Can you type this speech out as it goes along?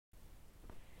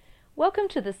Welcome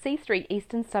to the C3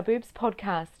 Eastern Suburbs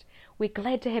podcast. We're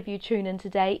glad to have you tune in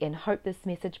today and hope this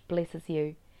message blesses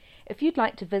you. If you'd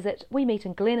like to visit, we meet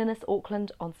in Glen Innes,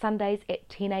 Auckland on Sundays at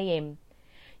 10 a.m.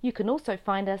 You can also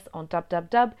find us on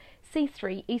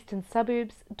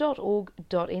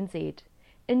www.c3easternsuburbs.org.nz.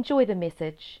 Enjoy the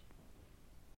message.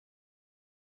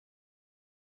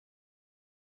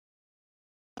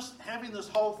 Having this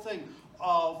whole thing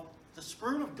of the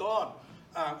Spirit of God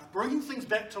bringing things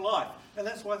back to life, and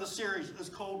that's why the series is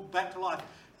called Back to Life.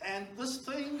 And this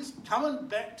thing's coming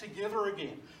back together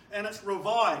again, and it's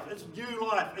revive, it's new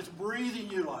life, it's breathing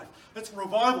new life, it's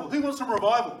revival. Who wants some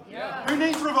revival? Yeah. Who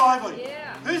needs revival?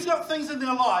 Yeah. Who's got things in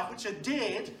their life which are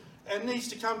dead and needs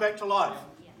to come back to life?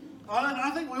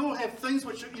 I think we all have things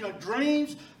which,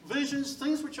 dreams, visions,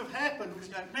 things which have happened, which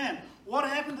go, man, what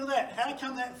happened to that? How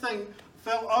come that thing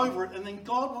fell over it? And then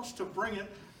God wants to bring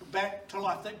it back to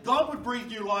life. That God would breathe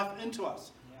new life into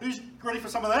us. Who's ready for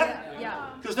some of that?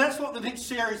 Yeah. Because that's what the next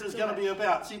series is going to be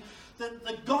about. See,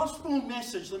 the gospel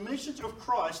message, the message of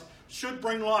Christ should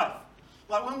bring life.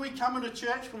 Like when we come into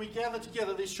church, when we gather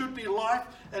together, there should be life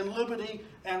and liberty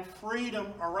and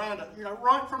freedom around it.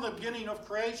 Right from the beginning of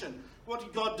creation, what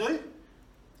did God do?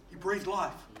 He breathed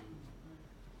life.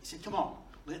 He said, come on,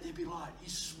 let there be light. He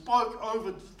spoke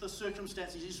over the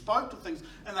circumstances. He spoke to things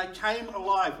and they came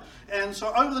alive. And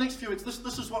so over the next few weeks, this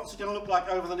is what it's going to look like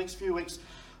over the next few weeks.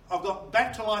 I've got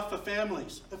Back to Life for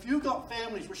families. If you've got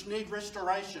families which need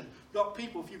restoration, you've got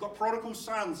people, if you've got prodigal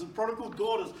sons and prodigal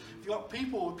daughters, if you've got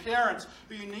people or parents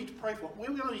who you need to pray for, we're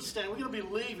going to be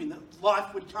believing that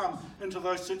life would come into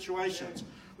those situations.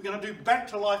 We're going to do Back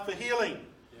to Life for healing.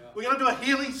 We're going to do a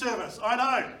healing service. I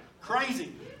know,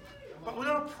 crazy. But we're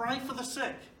going to pray for the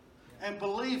sick and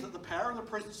believe that the power and the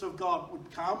presence of God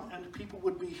would come and people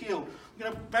would be healed. We're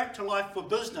going to Back to Life for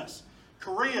business.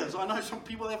 Careers. I know some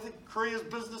people have careers,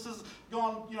 businesses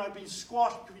gone, been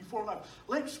squashed, could be fallen over.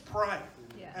 Let's pray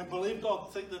and believe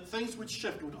God that things would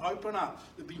shift, would open up,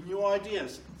 there'd be new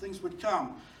ideas, things would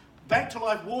come. Back to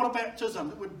life, water baptism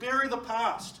that would bury the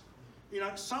past.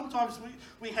 Sometimes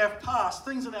we have past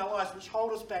things in our lives which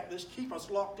hold us back, that keep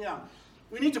us locked down.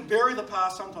 We need to bury the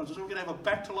past sometimes. So we're going to have a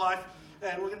back to life.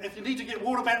 And if you need to get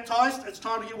water baptised, it's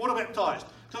time to get water baptised.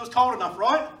 Because it's cold enough,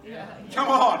 right? Yeah. Come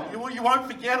on, you won't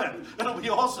forget it. It'll be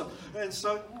awesome. And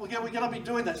so we're going to be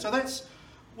doing that. So that's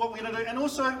what we're going to do. And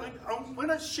also, we're going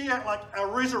to share like a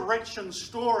resurrection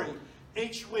story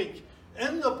each week.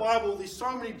 In the Bible, there's so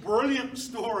many brilliant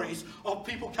stories of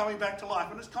people coming back to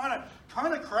life. And it's kind of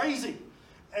crazy.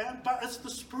 But it's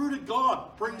the Spirit of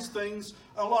God brings things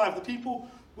alive. The people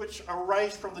which are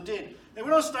raised from the dead. And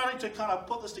we're not starting to kind of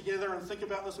put this together and think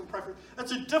about this and pray for it.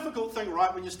 It's a difficult thing, right,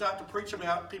 when you start to preach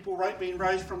about people being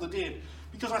raised from the dead.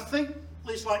 Because I think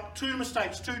there's like two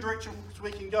directions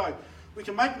we can go. We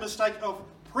can make the mistake of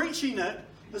preaching it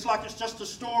as like it's just a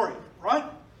story, right?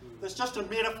 It's just a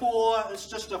metaphor, it's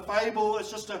just a fable, it's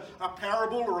just a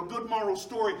parable or a good moral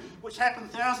story, which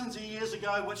happened thousands of years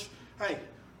ago, which, hey,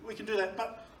 we can do that.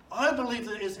 But I believe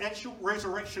there is actual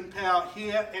resurrection power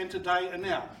here and today and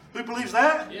now. Who believes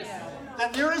that? Yes.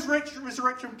 That there is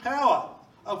resurrection power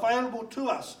available to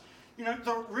us.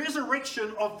 The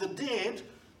resurrection of the dead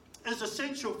is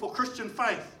essential for Christian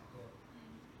faith.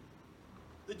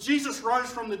 That Jesus rose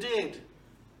from the dead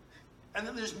and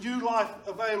that there's new life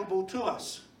available to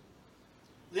us.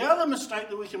 The other mistake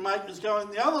that we can make is going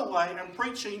the other way and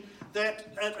preaching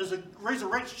that it is a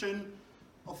resurrection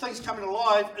of things coming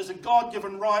alive is a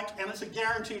God-given right and it's a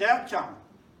guaranteed outcome.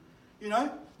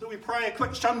 That we pray a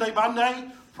quick Sunday Monday,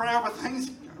 pray over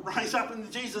things, raise up in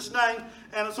Jesus' name,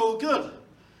 and it's all good.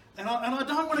 And I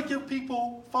don't want to give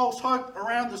people false hope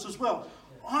around this as well.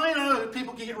 I know that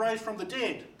people can get raised from the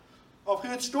dead. I've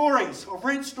heard stories, I've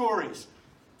read stories.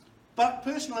 But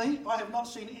personally, I have not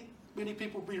seen many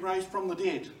people be raised from the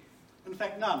dead. In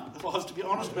fact, none, if I was to be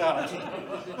honest about it.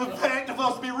 In fact, if I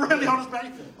was to be really honest about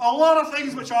it, a lot of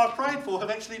things which I've prayed for have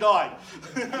actually died.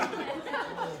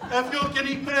 If your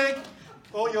guinea pig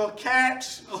or your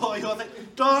cat or your thing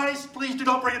dies, please do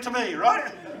not bring it to me,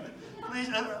 right? Please,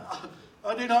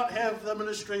 I do not have the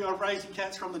ministry of raising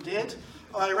cats from the dead.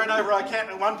 I ran over a cat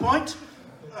at one point.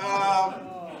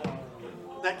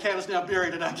 That cat is now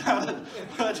buried in our garden.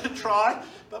 I did try,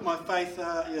 but my faith,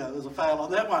 there was a fail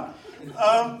on that one.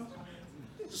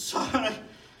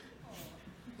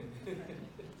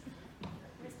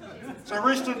 So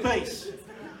rest in peace.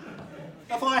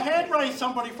 If I had raised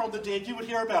somebody from the dead, you would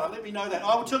hear about it. Let me know that.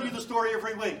 I will tell you the story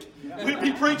every week. We'd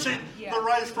be preaching the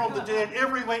raised from the dead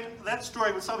every week. That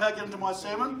story would somehow get into my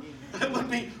sermon.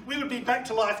 We would be Back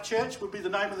to Life Church, would be the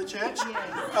name of the church.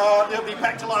 There would be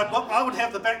Back to Life. I would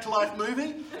have the Back to Life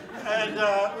movie. And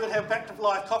we'd have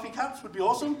back-to-life coffee cups, would be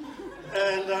awesome.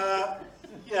 And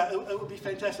yeah, it would be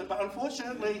fantastic. But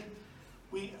unfortunately,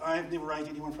 I have never raised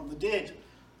anyone from the dead.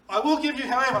 I will give you,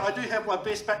 however, I do have my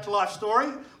best back-to-life story,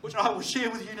 which I will share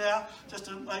with you now, just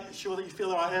to make sure that you feel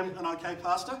that I am an okay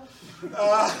pastor,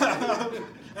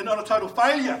 and not a total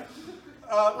failure.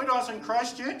 When I was in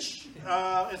Christchurch,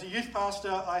 as a youth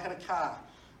pastor, I had a car.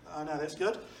 I know that's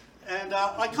good. And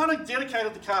I kind of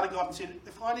dedicated the car to God and said,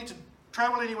 if I need to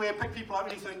travel anywhere, pick people up,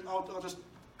 anything, I'll just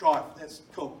drive. That's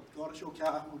cool. God, it's your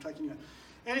car. We'll take you anywhere.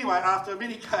 Anyway, after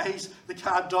many days, the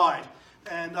car died.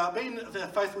 And being the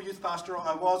faithful youth pastor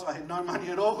I had no money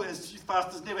at all, as youth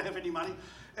pastors never have any money.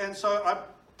 And so I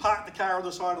parked the car on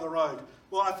the side of the road.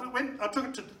 Well, I took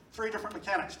it to 3 different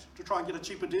mechanics to try and get a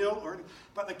cheaper deal,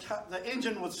 but the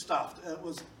engine was stuffed. It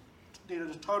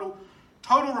needed a total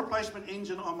replacement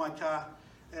engine on my car.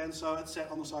 And so it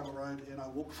sat on the side of the road and I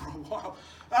walked for a while.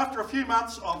 After a few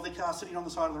months of the car sitting on the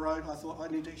side of the road, I thought I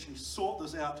need to actually sort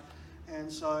this out.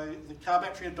 And so the car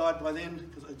battery had died by then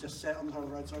because it just sat on the side of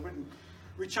the road. So I went and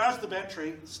recharged the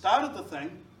battery, started the thing,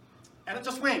 and it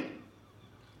just went.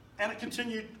 And it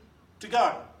continued to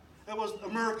go. It was a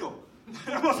miracle.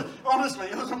 Honestly,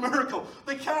 it was a miracle.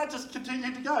 The car just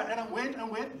continued to go. And it went and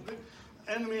went.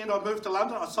 In the end, I moved to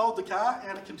London, I sold the car,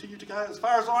 and it continued to go. As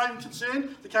far as I'm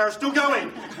concerned, the car is still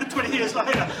going 20 years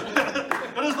later.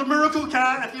 It is the miracle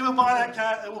car. If you ever buy that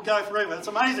car, it will go forever. It's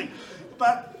amazing.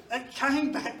 But it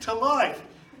came back to life.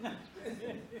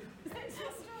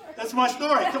 That's my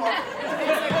story. Come on.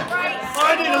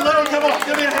 I need a little, come on,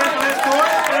 give me a hand for that story.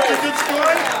 That's a good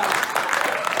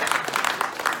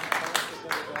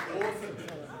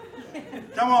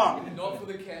story. Come on. Not for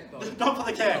the cat, though. Not for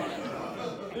the cat.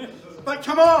 But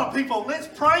come on, people, let's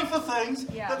pray for things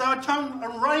that they would come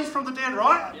and raise from the dead,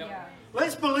 right? Yeah.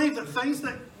 Let's believe that things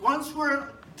that once were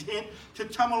dead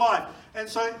could come alive. And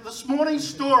so this morning's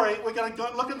story, we're going to go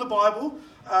look in the Bible,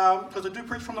 because I do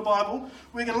preach from the Bible.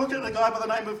 We're going to look at a guy by the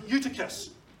name of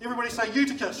Eutychus. Everybody say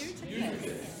Eutychus.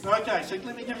 Eutychus. Okay, so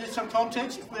let me give you some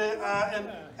context. We're in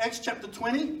Acts chapter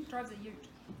 20. Drives a ute.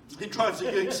 He drives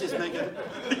a ute, says Megan.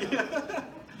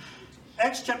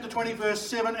 Acts chapter 20, verse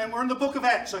 7, and we're in the book of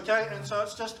Acts, okay? And so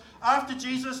it's just after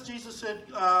Jesus said,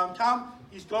 come,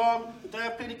 he's gone, the day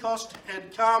of Pentecost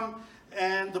had come,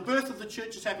 and the birth of the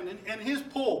church has happened. And here's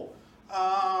Paul.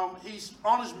 He's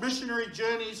on his missionary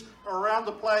journeys around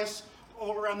the place,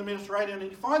 all around the Mediterranean,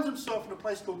 and he finds himself in a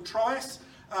place called Troas,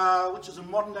 which is in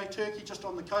modern-day Turkey, just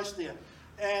on the coast there.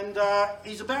 And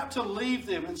he's about to leave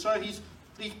them, and so he's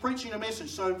preaching a message.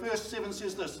 So verse 7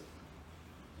 says this.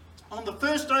 On the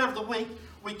first day of the week,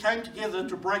 we came together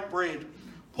to break bread.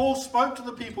 Paul spoke to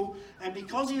the people, and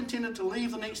because he intended to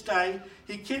leave the next day,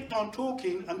 he kept on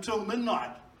talking until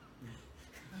midnight.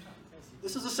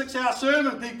 This is a 6-hour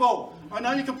sermon, people. I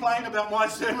know you complain about my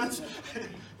sermons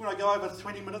when I go over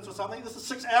 20 minutes or something. This is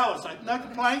 6 hours, so no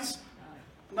complaints.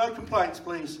 No complaints,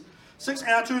 please.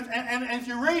 6-hour sermon, and if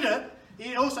you read it,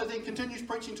 he also then continues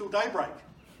preaching till daybreak.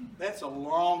 That's a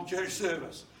long church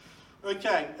service.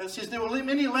 Okay, it says there were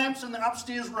many lamps in the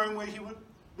upstairs room where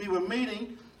we were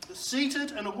meeting.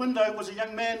 Seated in a window was a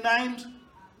young man named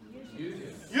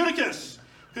Eutychus,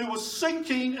 who was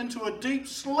sinking into a deep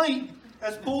sleep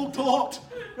as Paul talked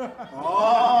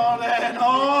on and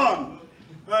on.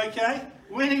 Okay,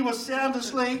 when he was sound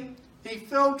asleep, he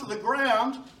fell to the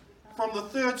ground from the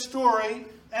 3rd story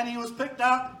and he was picked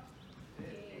up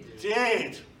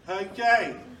dead.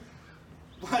 Okay,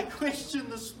 my question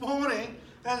this morning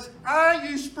is, are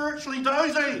you spiritually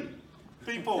dozing,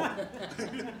 people?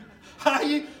 Are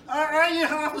you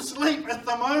half asleep at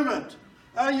the moment?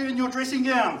 Are you in your dressing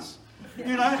gowns?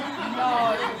 You know?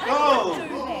 No.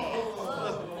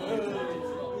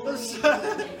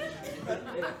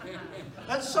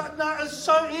 It's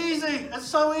so easy. It's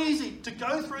so easy to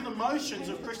go through the motions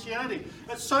of Christianity.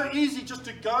 It's so easy just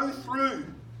to go through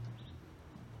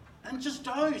and just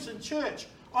doze in church.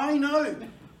 I know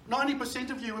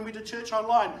 90% of you, when we did church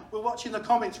online, were watching the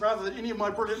comments rather than any of my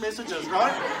brilliant messages,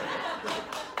 right?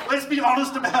 Let's be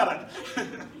honest about it.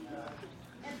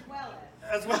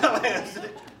 As well as.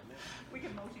 We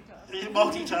can multitask. Yeah,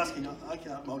 multitasking. I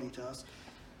can't multitask.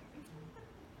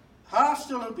 Half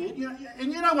still in bed,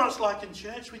 and you know what it's like in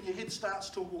church when your head starts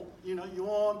to,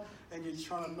 yawn, and you're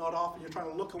trying to nod off, and you're trying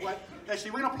to look away.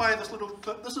 Actually, we're going to play this little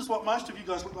clip. This is what most of you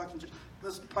guys look like in church.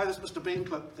 Let's play this Mr. Bean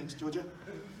clip. Thanks, Georgia.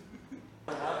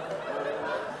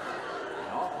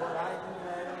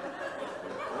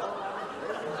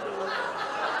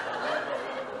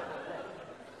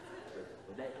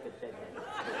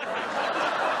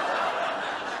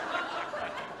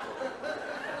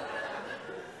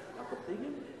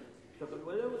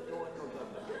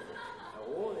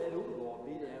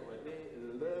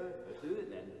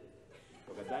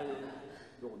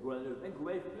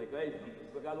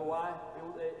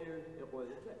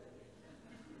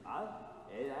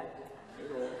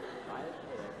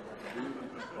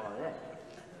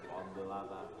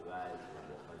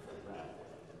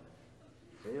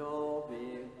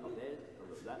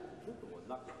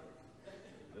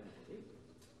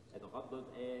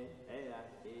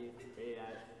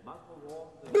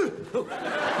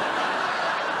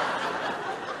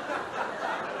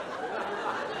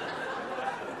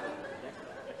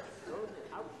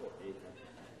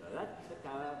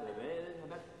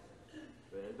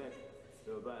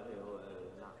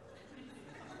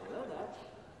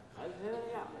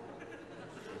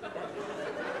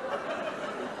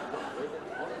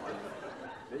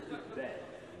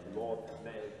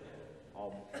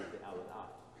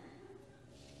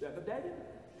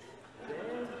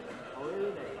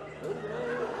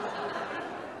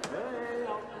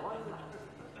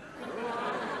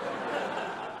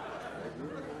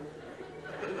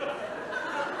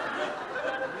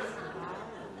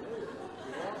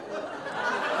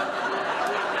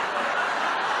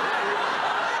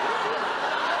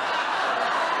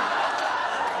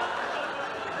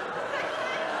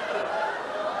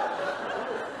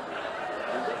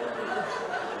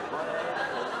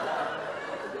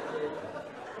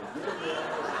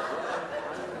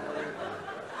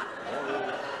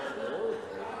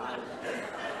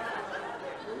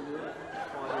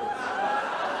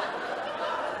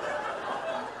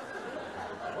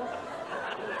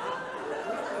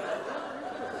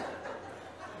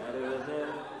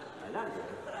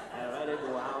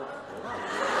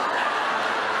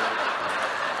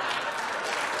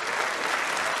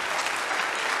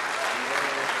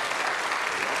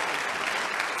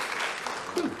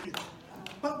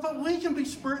 But we can be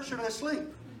spiritually asleep.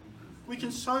 We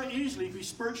can so easily be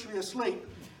spiritually asleep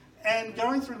and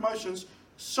going through the motions,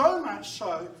 so much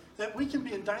so that we can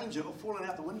be in danger of falling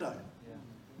out the window. Yeah.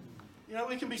 You know,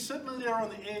 we can be sitting there on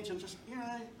the edge and just, you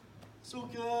know, it's all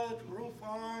good, we're all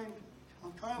fine.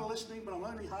 I'm kind of listening, but I'm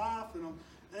only half, and I'm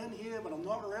in here, but I'm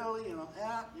not really, and I'm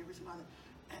out, and everything like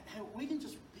that. And we can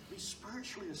just be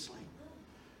spiritually asleep.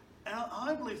 And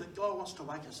I believe that God wants to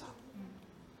wake us up.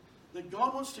 That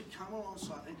God wants to come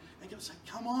alongside and say,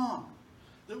 come on.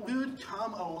 That we would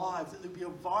come alive. That there would be a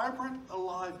vibrant,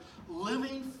 alive,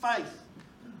 living faith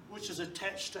which is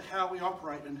attached to how we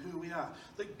operate and who we are.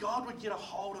 That God would get a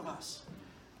hold of us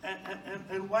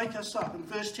and wake us up. In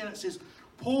verse 10 it says,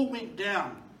 Paul went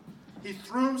down. He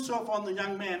threw himself on the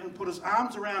young man and put his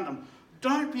arms around him.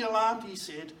 Don't be alarmed, he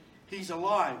said. He's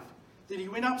alive. Then he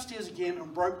went upstairs again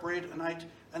and broke bread and ate,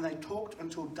 and they talked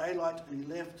until daylight, and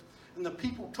he left. And the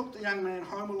people took the young man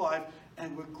home alive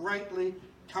and were greatly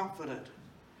comforted.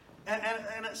 And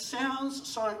it sounds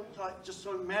so like just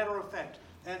so matter of fact,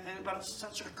 but it's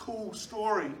such a cool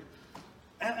story.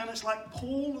 And it's like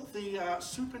Paul, the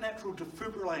supernatural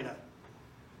defibrillator,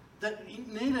 that he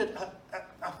needed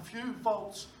a few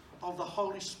volts of the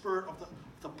Holy Spirit, of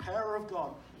the power of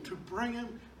God, to bring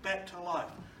him back to life.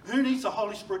 Who needs the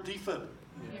Holy Spirit defib?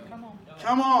 Yeah, come on.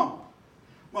 Come on.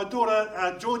 My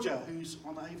daughter, Georgia, who's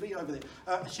on the AV over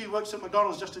there, she works at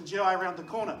McDonald's just in GI around the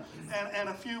corner. And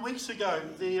a few weeks ago,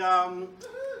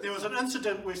 there was an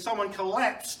incident where someone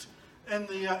collapsed in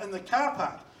the car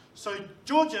park. So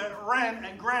Georgia ran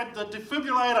and grabbed the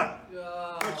defibrillator.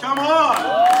 Come on!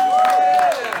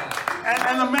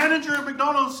 And the manager of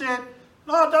McDonald's said,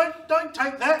 no, don't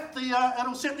take that.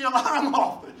 It'll set the alarm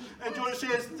off. And Georgia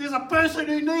says, there's a person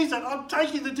who needs it. I'm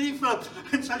taking the defib.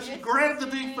 And so she grabbed the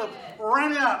defib,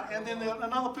 ran out, and then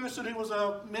another person who was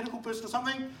a medical person or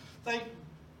something, they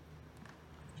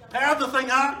powered the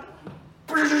thing up,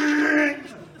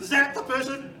 zapped the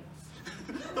person.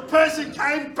 The person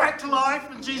came back to life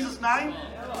in Jesus' name.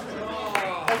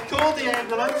 They called the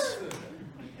ambulance.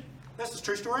 That's the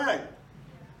true story, eh?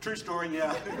 True story,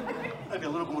 yeah. Maybe a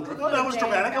little more dramatic. That was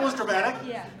dramatic. It was dramatic.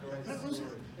 Yeah.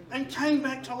 And came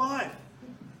back to life.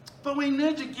 But we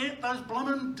need to get those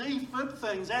blooming defib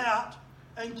things out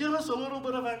and give us a little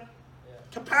bit of a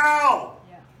kapow.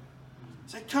 Yeah.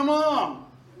 Say, come on,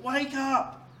 wake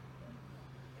up.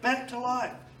 Back to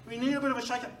life. We need a bit of a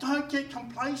shake-up. Don't get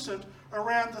complacent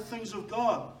around the things of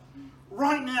God.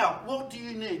 Right now, what do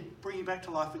you need bringing back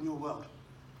to life in your world?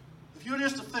 If you were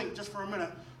just to think, just for a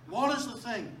minute, what is the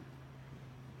thing?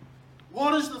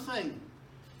 What is the thing?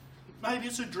 Maybe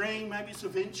it's a dream, maybe it's a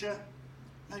venture,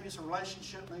 maybe it's a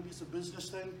relationship, maybe it's a business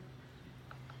thing.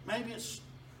 Maybe it's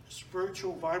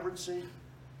spiritual vibrancy.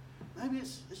 Maybe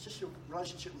it's just your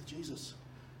relationship with Jesus.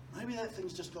 Maybe that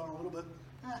thing's just gone a little bit,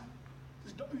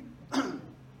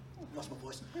 lost my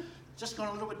voice. Just gone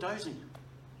a little bit dozy.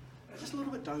 Just a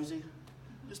little bit dozy.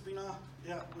 Just been,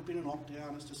 we've been in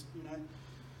lockdown. It's just,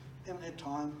 haven't had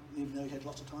time, even though you had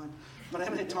lots of time, but I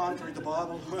haven't had time to read the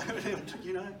Bible.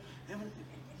 haven't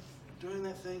doing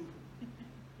that thing.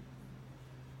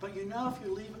 But if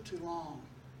you leave it too long,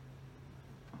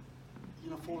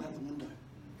 you're going to fall out the window.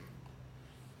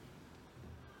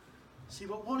 See,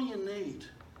 but what do you need?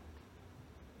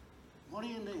 What do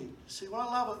you need? See, what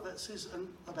I love that says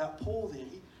about Paul there,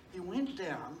 he went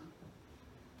down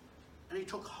and he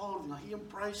took hold of him. He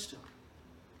embraced him.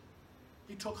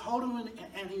 He took hold of him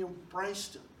and he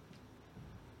embraced him.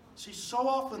 See, so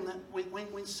often that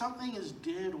when something is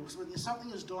dead or when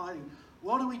something is dying,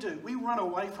 what do? We run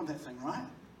away from that thing, right?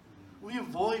 We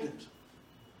avoid it.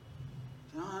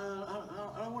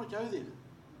 I don't want to go there.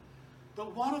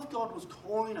 But what if God was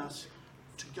calling us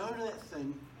to go to that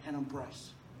thing and embrace?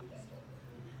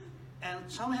 And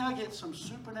somehow get some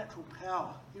supernatural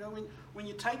power. When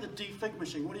you take the defig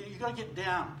machine, you've got to get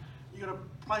down. You've got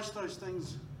to place those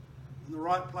things in the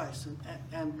right place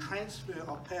and transfer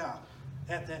of power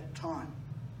at that time.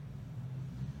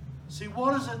 See,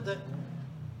 what is it that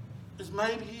is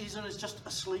maybe is just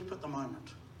asleep at the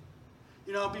moment?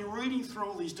 I've been reading through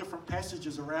all these different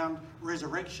passages around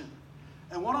resurrection.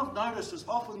 And what I've noticed is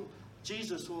often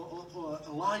Jesus or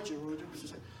Elijah or whatever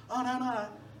say, oh, no.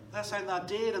 They're saying they're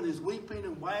dead and there's weeping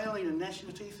and wailing and gnashing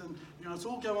of teeth and, it's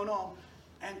all going on.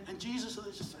 And Jesus will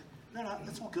just say, no,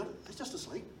 it's all good. It's just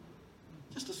asleep.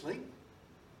 Just asleep.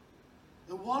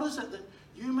 And what is it that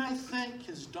you may think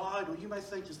has died or you may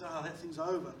think is, that thing's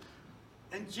over?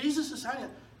 And Jesus is saying,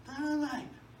 no, mate.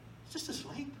 It's just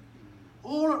asleep.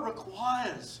 All it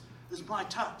requires is my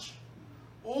touch.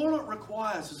 All it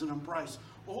requires is an embrace.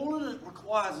 All it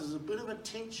requires is a bit of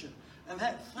attention. And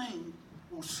that thing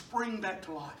will spring back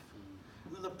to life.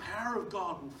 And the power of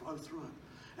God will flow through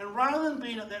it. And rather than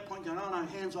being at that point going, oh no,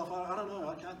 hands off, I don't know,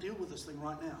 I can't deal with this thing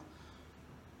right now.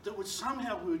 That we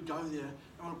would go there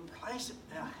and would place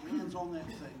our hands on that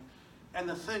thing. And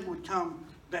the thing would come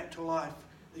back to life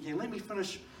again. Let me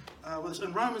finish with this.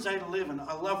 In Romans 8:11,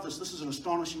 I love this. This is an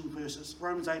astonishing verse.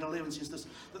 Romans 8:11 says this,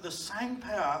 that the same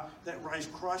power that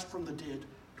raised Christ from the dead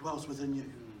dwells within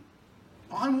you.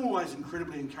 I'm always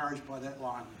incredibly encouraged by that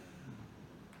line.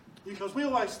 Because we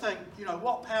always think,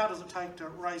 what power does it take to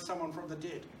raise someone from the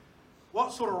dead?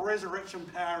 What sort of resurrection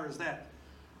power is that?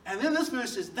 And then this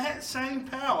verse says, that same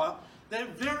power, that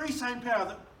very same power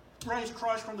that raised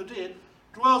Christ from the dead,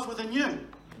 dwells within you.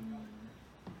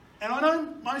 And I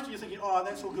know most of you are thinking, oh,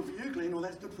 that's all good for you, Glenn, or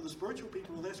that's good for the spiritual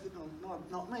people, or that's good,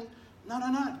 not me.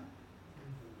 No.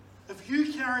 If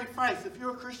you carry faith, if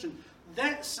you're a Christian,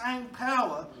 that same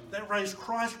power that raised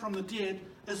Christ from the dead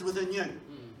is within you.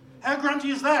 How grunty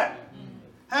is that?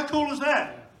 How cool is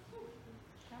that?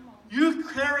 You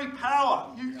carry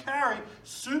power. You carry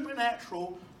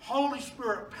supernatural, Holy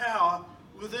Spirit power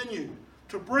within you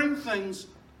to bring things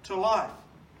to life.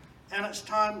 And it's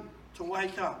time to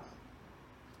wake up.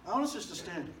 I want us just to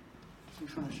stand as we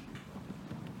finish.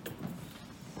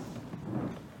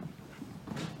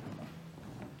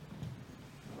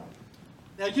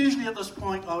 Now, usually at this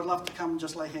point, I would love to come and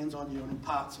just lay hands on you and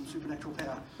impart some supernatural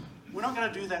power. We're not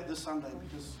going to do that this Sunday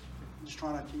because I'm just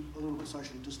trying to keep a little bit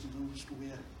socially distant and just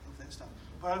aware of that stuff.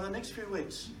 But over the next few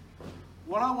weeks,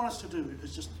 what I want us to do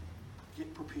is just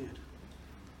get prepared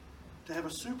to have a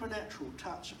supernatural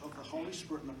touch of the Holy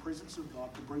Spirit and the presence of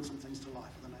God to bring some things to life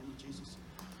in the name of Jesus.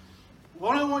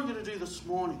 What I want you to do this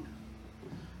morning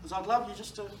is I'd love you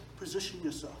just to position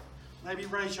yourself. Maybe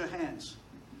raise your hands.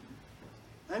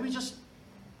 Maybe just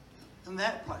in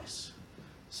that place.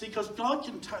 See, because God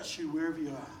can touch you wherever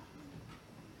you are.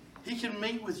 He can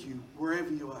meet with you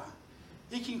wherever you are.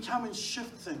 He can come and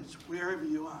shift things wherever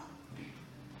you are.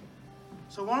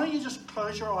 So why don't you just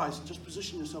close your eyes and just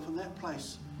position yourself in that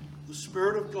place. The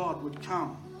Spirit of God would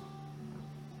come.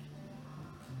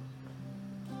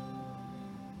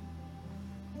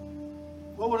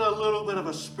 What would a little bit of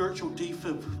a spiritual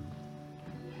defib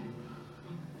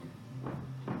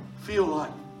feel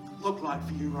like, look like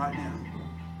for you right now?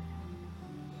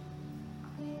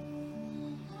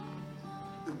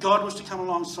 If God was to come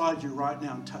alongside you right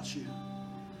now and touch you,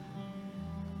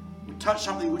 touch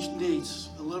something which needs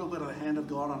a little bit of the hand of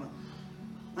God on it.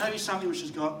 Maybe something which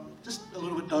has got just a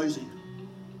little bit dozy.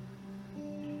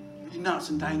 You know it's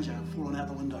in danger of falling out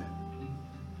the window.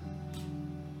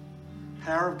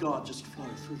 Power of God just flow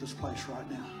through this place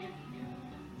right now.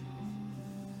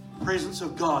 Presence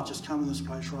of God just come in this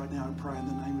place right now and pray in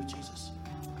the name of Jesus.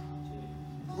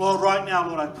 Lord, right now,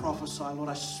 Lord, I prophesy, Lord,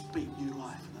 I speak new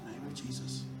life in the name of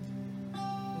Jesus.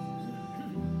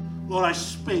 Lord, I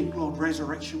speak, Lord,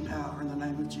 resurrection power in the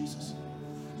name of Jesus.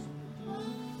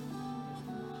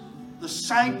 The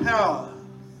same power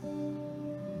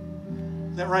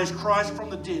that raised Christ from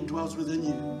the dead dwells within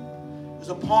you, is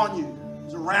upon you,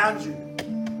 is around you,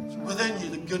 is within you,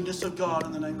 the goodness of God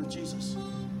in the name of Jesus.